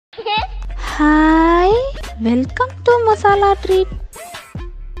Hi, welcome to Masala Treat.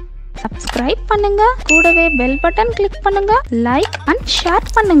 Subscribe பண்ணுங்க, கூடவே bell button click பண்ணுங்க, like and share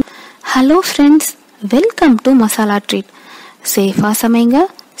பண்ணுங்க. Hello friends, welcome to Masala Treat. சேஃபா சமைங்க,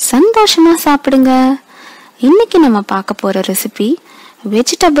 சந்தோஷமா சாப்பிடுங்க. இன்னைக்கு நம்ம பார்க்க போற ரெசிபி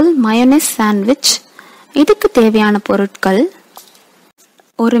வெஜிடபிள் மயோனைஸ் சாண்ட்விச். இதுக்கு தேவையான பொருட்கள்: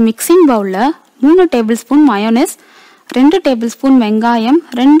 ஒரு மிக்சிங் பவுல்ல 3 டேபிள்ஸ்பூன் மயோனைஸ், 2 டேபிள்ஸ்பூன் வெங்காயம்,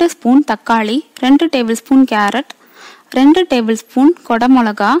 2 ஸ்பூன் தக்காளி, 2 tablespoon carrot, 2 tablespoon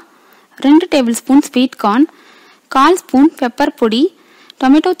கொடமிளகா, 2 tablespoon sweet corn, 1/4 spoon pepper பொடி,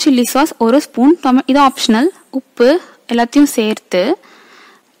 டொமேட்டோ சில்லி சாஸ் 1 ஸ்பூன், இது ஆப்ஷனல், உப்பு எல்லாத்தையும் சேர்த்து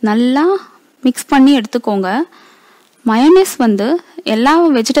நல்லா மிக்ஸ் பண்ணி எடுத்துக்கோங்க. மயோனைஸ் எல்லா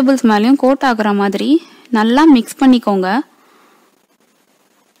வெஜிடபிள்ஸ் மேலேயும் கோட் ஆகுற மாதிரி நல்லா மிக்ஸ் பண்ணிக்கோங்க.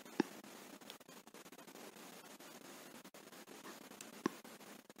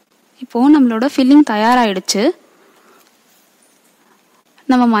 இப்போ நம்மளோட ஃபில்லிங் தயாராகிடுச்சு.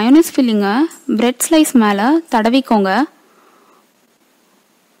 நம்ம மயோனைஸ் ஃபில்லிங்கை பிரெட் ஸ்லைஸ் மேலே தடவிக்கோங்க.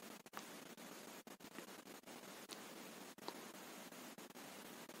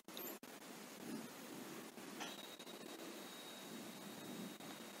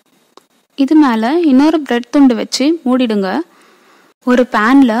 இது மேலே இன்னொரு பிரெட் துண்டு வச்சு மூடிடுங்க. ஒரு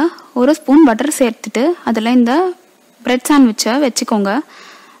பேனில் 1 ஸ்பூன் பட்டர் சேர்த்துட்டு அதில் இந்த பிரெட் சாண்ட்விச்சை வச்சுக்கோங்க.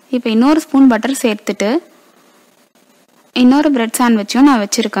 இப்போ இன்னொரு ஸ்பூன் பட்டர் சேர்த்துட்டு இன்னொரு பிரெட் சாண்ட்விச்சையும் நான்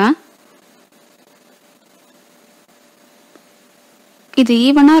வச்சுருக்கேன். இது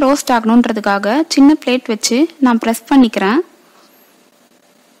ஈவனாக ரோஸ்ட் ஆகணுன்றதுக்காக சின்ன பிளேட் வச்சு நான் ப்ரெஸ் பண்ணிக்கிறேன்.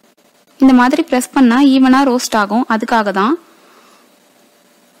 இந்த மாதிரி ப்ரெஸ் பண்ணால் ஈவனாக ரோஸ்ட் ஆகும், அதுக்காக தான்.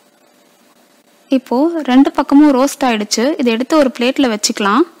 இப்போது 2 பக்கமும் ரோஸ்ட் ஆகிடுச்சு. இதை எடுத்து ஒரு பிளேட்டில்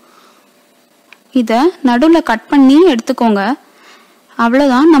வச்சுக்கலாம். இதை நடுவில் கட் பண்ணி எடுத்துக்கோங்க.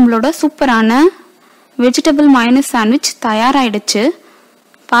 அவ்வளோதான், நம்மளோட சூப்பரான வெஜிடபிள் மயோனைஸ் சாண்ட்விச் தயாராகிடுச்சு.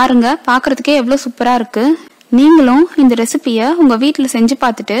 பாருங்கள், பார்க்குறதுக்கே எவ்வளோ சூப்பராக இருக்குது. நீங்களும் இந்த ரெசிபியை உங்கள் வீட்டில் செஞ்சு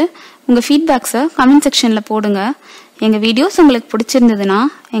பார்த்துட்டு உங்கள் ஃபீட்பேக்ஸை கமெண்ட் செக்ஷனில் போடுங்க. எங்கள் வீடியோஸ் உங்களுக்கு பிடிச்சிருந்ததுன்னா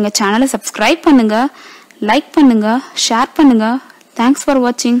எங்கள் சேனலை சப்ஸ்கிரைப் பண்ணுங்கள், லைக் பண்ணுங்கள், ஷேர் பண்ணுங்கள். தேங்க்ஸ் ஃபார்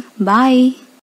வாட்சிங். பாய்.